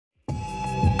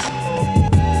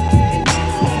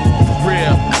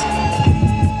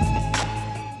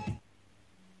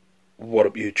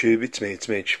What up YouTube, it's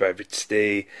me, your favourite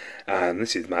Steve, and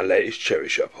this is my latest cherry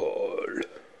shop haul.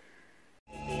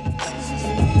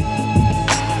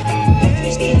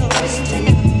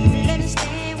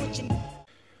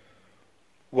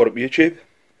 What up YouTube,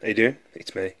 how you doing?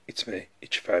 It's me, it's your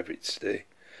favourite Steve.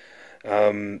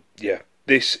 Yeah,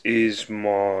 this is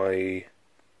my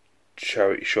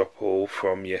charity shop haul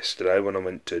from yesterday when I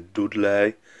went to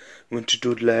Dudley.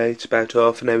 It's about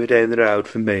half an hour down the road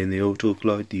from me and they all talk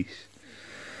like this.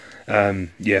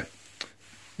 Yeah,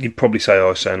 you'd probably say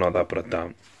I sound like that, but I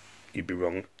don't. You'd be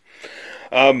wrong.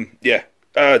 Yeah,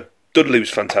 Dudley was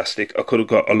fantastic. I could have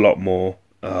got a lot more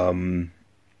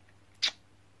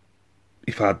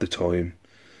if I had the time,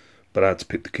 but I had to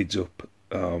pick the kids up.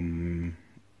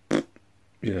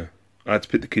 Yeah, I had to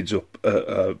pick the kids up.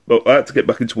 Well, I had to get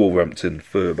back into Wolverhampton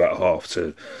for about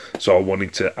 2:30, so I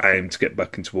wanted to aim to get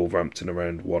back into Wolverhampton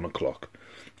around 1 o'clock,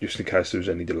 just in case there was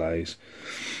any delays.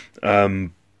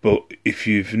 But if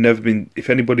you've never been, if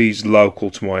anybody's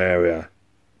local to my area,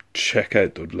 check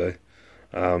out Dudley.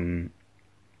 I'm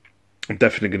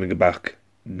definitely going to go back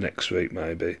next week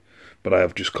maybe, but I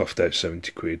have just coughed out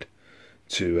 70 quid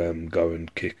to go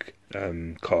and kick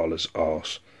Carla's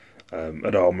arse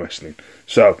at arm wrestling.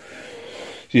 So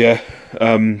yeah,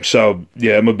 I'm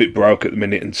a bit broke at the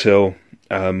minute until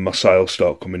my sales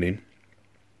start coming in.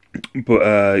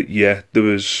 But yeah, there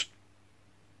was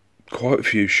quite a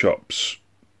few shops,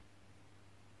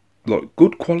 like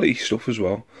good quality stuff as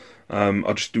well.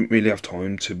 I just didn't really have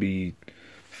time to be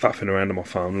faffing around on my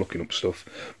phone looking up stuff.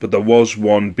 But there was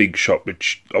one big shop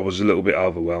which I was a little bit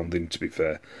overwhelmed in, to be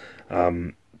fair.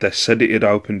 They said it had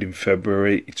opened in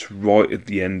February. It's right at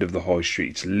the end of the high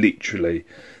street. It's literally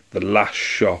the last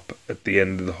shop at the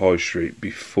end of the high street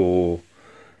before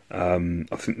I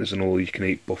think there's an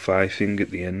all-you-can-eat buffet thing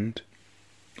at the end,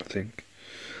 I think.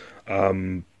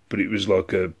 But it was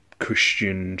like a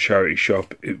Christian charity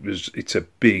shop. It's a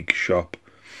big shop.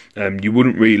 You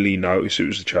wouldn't really notice it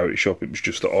was a charity shop. It was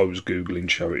just that I was googling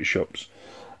charity shops,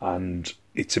 and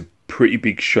it's a pretty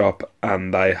big shop,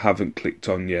 and they haven't clicked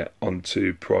on yet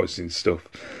onto pricing stuff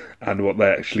and what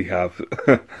they actually have.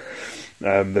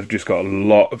 They've just got a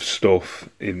lot of stuff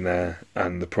in there,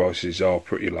 and the prices are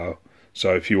pretty low.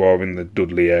 So if you are in the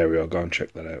Dudley area, go and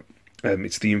check that out.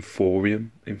 It's the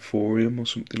Emporium or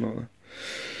something like that.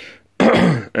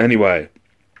 Anyway,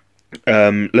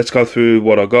 let's go through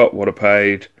what I got, what I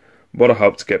paid, what I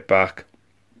hope to get back,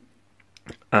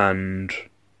 and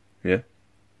yeah,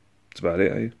 that's about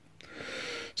it, eh?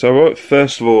 So right,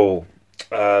 first of all,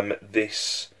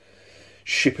 this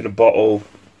ship in a bottle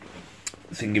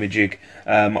thingamajig.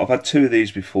 I've had two of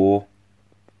these before.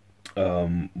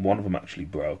 One of them actually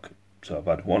broke, so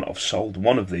I've sold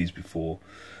one of these before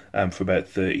for about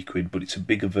 30 quid, but it's a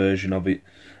bigger version of it.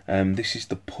 This is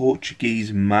the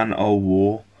Portuguese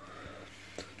Man-O-War.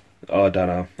 I don't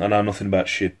know. I know nothing about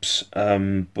ships.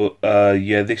 But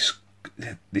yeah,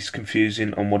 this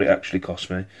confusing on what it actually cost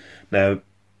me. Now,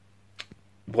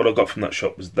 what I got from that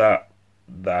shop was the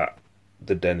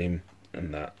denim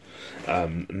and that.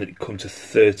 And then it come to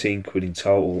 13 quid in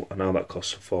total. I know that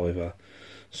costs a fiver.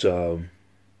 So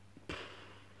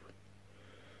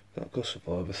that costs a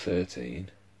fiver, 13.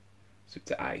 It's up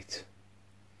to 8.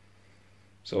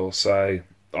 So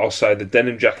I'll say the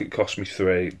denim jacket cost me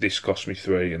 3, this cost me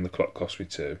 3, and the clock cost me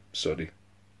 2. Sorry.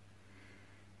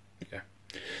 Yeah.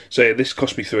 So yeah, this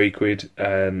cost me 3 quid,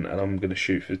 and I'm going to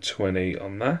shoot for 20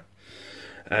 on that.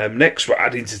 Next, we're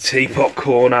adding to Teapot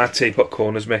Corner. Teapot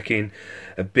Corner's making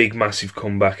a big, massive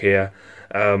comeback here.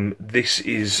 I've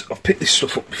picked this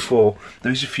stuff up before.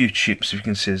 There's a few chips, if you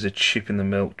can see. There's a chip in the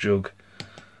milk jug.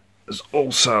 There's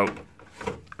also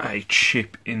a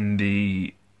chip in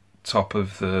the top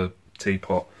of the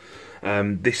teapot.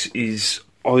 This is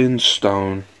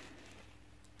ironstone,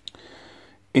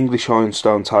 English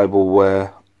ironstone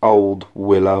tableware, old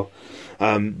willow.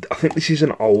 I think this is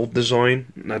an old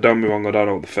design. Now, don't get me wrong, I don't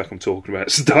know what the fuck I'm talking about,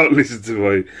 so don't listen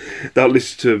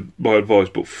to my advice.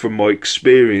 But from my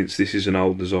experience, this is an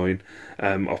old design.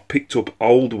 I've picked up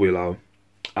old willow,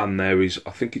 and there is,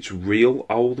 I think it's real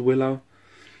old willow,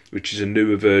 which is a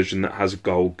newer version that has a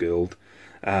gold gild.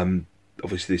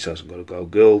 Obviously, this hasn't got a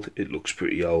gold gild. It looks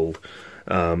pretty old.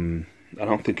 I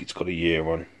don't think it's got a year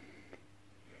on.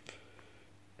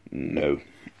 No,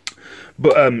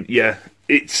 but yeah.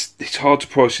 It's hard to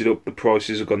price it up. The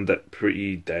prices have gone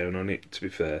pretty down on it, to be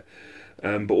fair.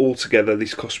 But altogether,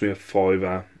 this cost me a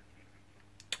fiver.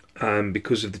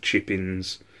 Because of the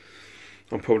chip-ins,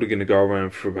 I'm probably going to go around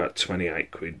for about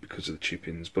 28 quid because of the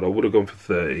chip-ins. But I would have gone for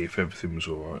 30 if everything was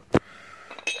alright.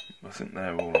 I think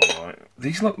they're all alright.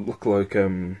 These look like,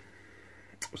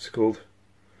 what's it called?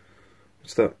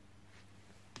 What's that?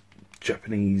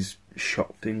 Japanese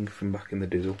shop thing from back in the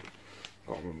Dizzle.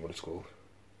 Can't remember what it's called.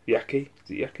 Yaki?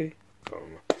 Is it Yaki? Can't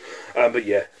remember. But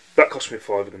yeah, that cost me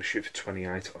 $5. I'm going to shoot for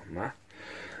 28 on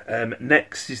that.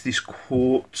 Next is this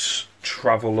quartz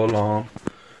travel alarm.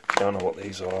 Don't know what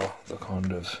these are. They're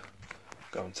kind of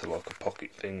go into like a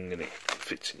pocket thing and it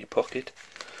fits in your pocket.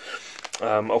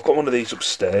 I've got one of these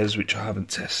upstairs which I haven't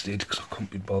tested because I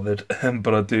couldn't be bothered,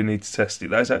 but I do need to test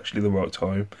it. That's actually the right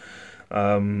time.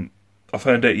 I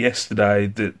found out yesterday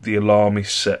that the alarm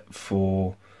is set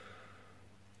for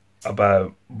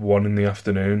about 1 in the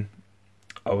afternoon.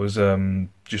 I was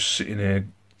just sitting here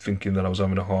thinking that I was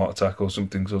having a heart attack or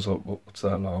something, so I was like, what's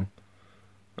that alarm?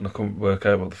 And I couldn't work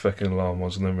out what the fucking alarm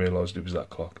was, and then realised it was that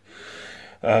clock.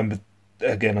 But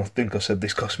again, I think I said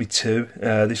this cost me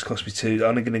 $2. This cost me $2. I'm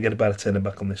only going to get about a tenner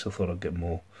back on this. I thought I'd get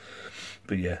more.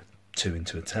 But yeah, 2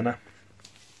 into a tenner.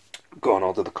 Go on,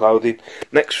 order the clothing.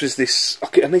 Next was this.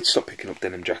 I need to stop picking up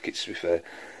denim jackets, to be fair,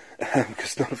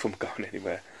 because none of them are going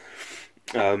anywhere.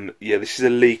 Yeah, this is a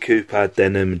Lee Cooper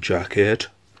denim jacket.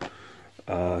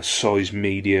 Size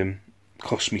medium.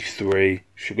 Cost me $3.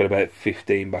 Should get about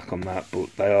 15 back on that,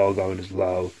 but they are going as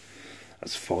low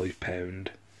as £5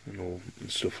 and all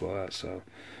and stuff like that. So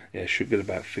yeah, should get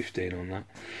about 15 on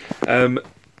that.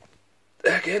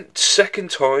 Again,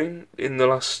 second time in the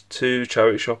last 2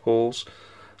 charity shop hauls.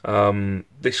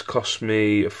 This cost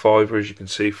me a £5, as you can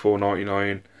see,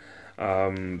 $4.99.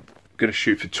 Gonna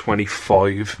shoot for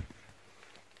 25.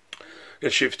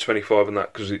 Gonna shoot for 25 on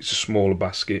that because it's a smaller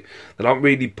basket. They don't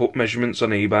really put measurements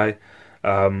on eBay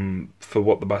for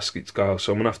what the baskets go,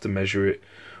 so I'm gonna have to measure it.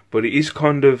 But it is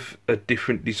kind of a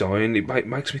different design. It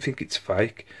makes me think it's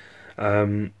fake,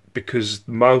 because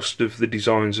most of the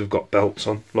designs have got belts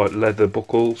on, like leather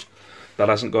buckles. That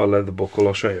hasn't got a leather buckle.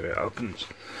 I'll show you how it opens.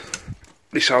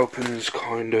 This opens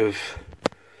kind of,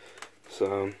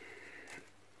 so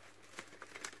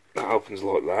that opens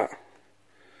like that,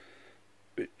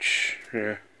 which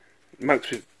yeah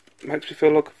makes me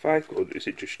feel like a fake, or is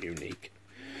it just unique?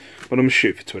 But I'm gonna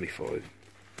shoot for 25.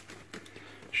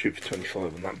 Shoot for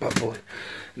 25 on that bad boy.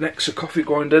 Next, a coffee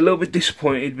grinder. A little bit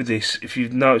disappointed with this. If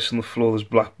you've noticed on the floor, there's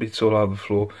black bits all over the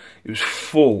floor. It was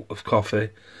full of coffee.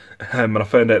 And I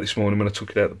found out this morning when I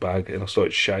took it out of the bag and I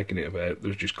started shaking it about, there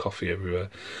was just coffee everywhere.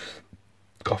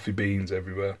 Coffee beans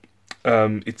everywhere.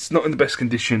 It's not in the best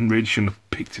condition. Really shouldn't have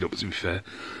picked it up, to be fair.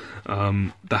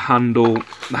 The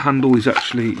handle is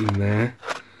actually in there.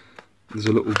 There's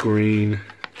a little green,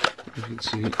 you can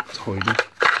see it, it's hiding.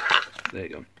 There you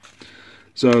go.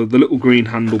 So the little green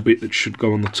handle bit that should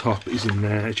go on the top is in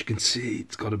there. As you can see,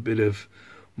 it's got a bit of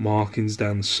markings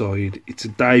down the side. It's a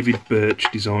David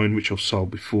Birch design, which I've sold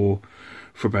before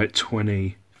for about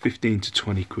 15 to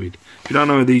 20 quid. If you don't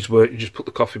know how these work, you just put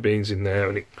the coffee beans in there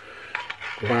and it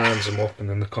winds them up, and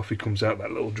then the coffee comes out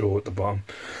that little drawer at the bottom.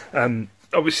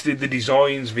 Obviously the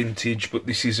design's vintage, but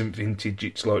this isn't vintage,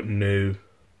 it's like new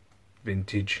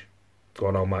vintage. Go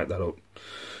on, I'll make that up.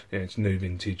 Yeah, it's new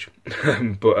vintage.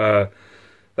 But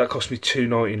that cost me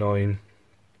 $2.99. I'm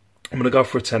going to go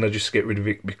for a tenner just to get rid of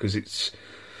it, because it's,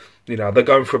 you know, they're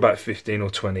going for about 15 or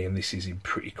 20, and this is in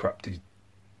pretty crap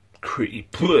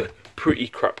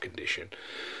condition,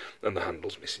 and the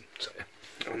handle's missing. So yeah,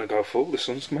 I'm going to go full. The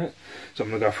sun's come out, so I'm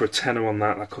going to go for a tenner on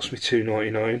that. That cost me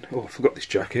 $2.99. Oh, I forgot this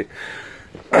jacket.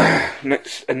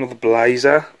 Next, another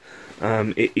blazer.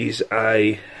 It is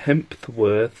a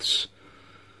Hempworth's,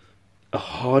 a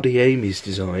Hardy Amy's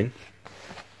design.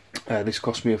 This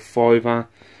cost me a £5.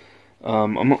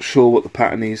 I'm not sure what the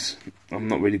pattern is. I'm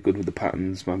not really good with the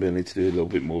patterns. Maybe I need to do a little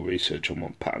bit more research on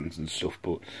what patterns and stuff.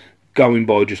 But going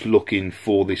by just looking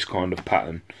for this kind of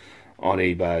pattern on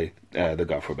eBay, they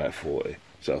go for about 40.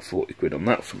 So 40 quid on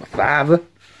that for my father.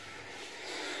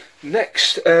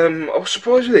 Next, I was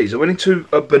surprised with these. I went into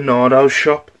a Bernardo's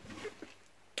shop.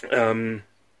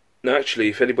 Now, actually,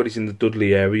 if anybody's in the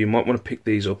Dudley area, you might want to pick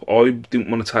these up. I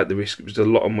didn't want to take the risk. It was a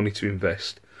lot of money to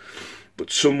invest. But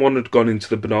someone had gone into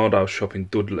the Bernardo's shop in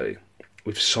Dudley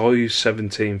with size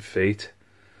 17 feet.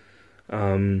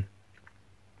 And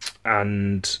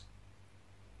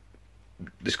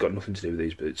this got nothing to do with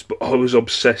these boots. But I was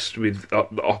obsessed with... I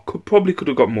probably could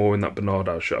have got more in that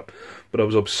Bernardo's shop. But I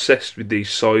was obsessed with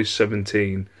these size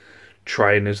 17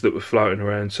 trainers that were floating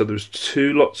around. So there was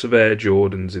 2 lots of Air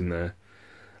Jordans in there,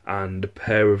 and a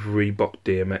pair of Reebok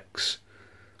DMX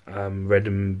red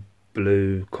and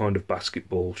blue kind of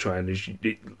basketball trainers.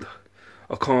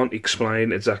 I can't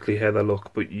explain exactly how they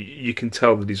look, but you can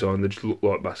tell the design. They just look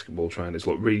like basketball trainers,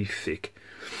 like really thick.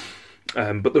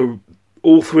 But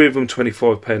all 3 of them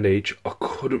 £25 each. I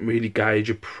couldn't really gauge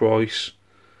a price,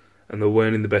 and they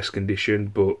weren't in the best condition,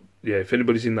 but yeah, if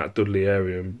anybody's in that Dudley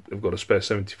area and have got a spare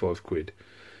 75 quid,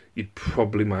 you'd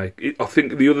probably make it. I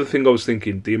think the other thing I was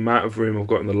thinking, the amount of room I've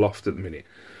got in the loft at the minute,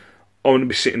 I'm going to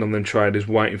be sitting on them traders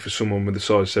waiting for someone with a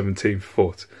size 17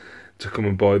 foot to come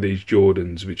and buy these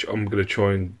Jordans, which I'm going to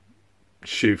try and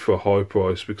shoot for a high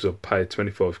price because I've paid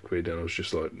 25 quid, and I was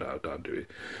just like, no, don't do it.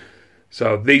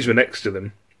 So these were next to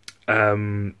them,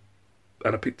 and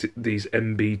I picked these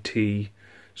MBT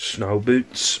snow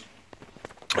boots.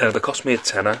 They cost me a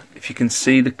tenner. If you can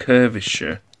see the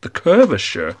curvature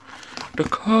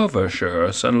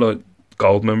sound like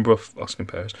Goldman Bruff asking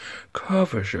Paris.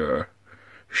 Curvature,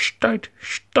 straight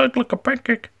like a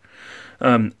pancake.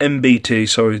 MBT,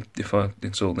 sorry if I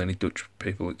insult any Dutch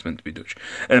people, it's meant to be Dutch.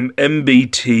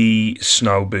 MBT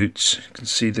snow boots. You can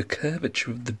see the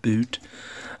curvature of the boot.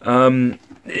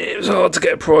 It was hard to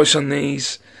get a price on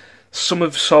these. Some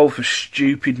have sold for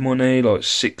stupid money, like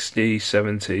 60,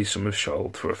 70. Some have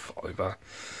sold for a fiver,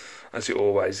 as it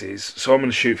always is. So I'm going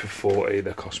to shoot for 40.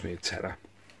 They cost me a tenner.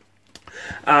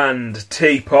 And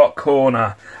Teapot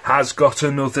Corner has got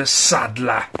another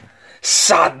saddler.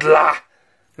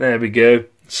 There we go.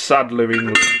 Saddler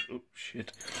England. Oh,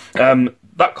 shit.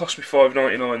 That cost me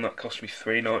 $5.99. That cost me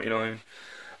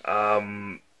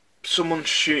 $3.99. Someone's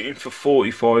shooting for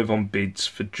 45 on bids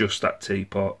for just that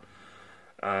teapot.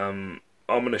 I'm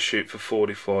going to shoot for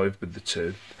 45 with the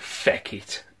two. Feck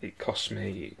it. It cost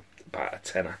me about a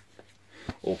tenner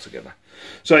altogether.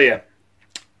 So yeah,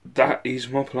 that is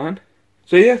my plan.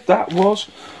 So yeah, that was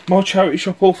my charity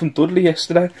shop haul from Dudley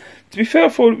yesterday. To be fair, I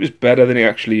thought it was better than it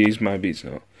actually is. Maybe it's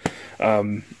not.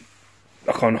 I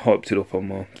kind of hyped it up on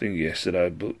my thing yesterday,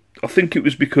 but I think it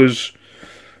was because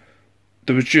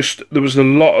there was a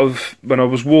lot of, when I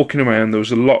was walking around, there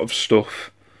was a lot of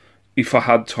stuff. If I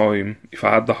had time, if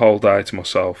I had the whole day to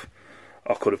myself,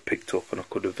 I could have picked up and I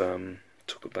could have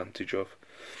took advantage of.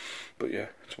 But yeah,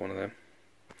 it's one of them.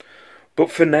 But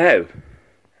for now,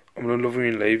 I'm going to love you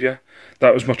and leave you.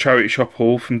 That was my charity shop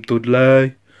haul from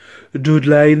Dudley.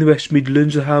 Dudley in the West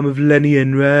Midlands, the home of Lenny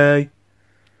and Ray.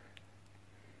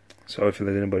 Sorry if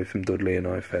there's anybody from Dudley and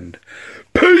I offend.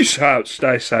 Peace out.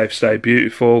 Stay safe, stay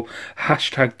beautiful.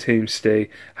 Hashtag Team Steve.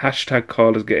 Hashtag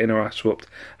Carla's getting her ass whooped.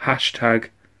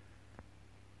 Hashtag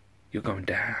you're going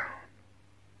down.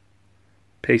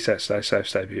 Peace out, stay safe,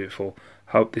 stay beautiful.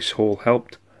 Hope this haul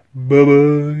helped. Bye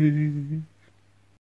bye.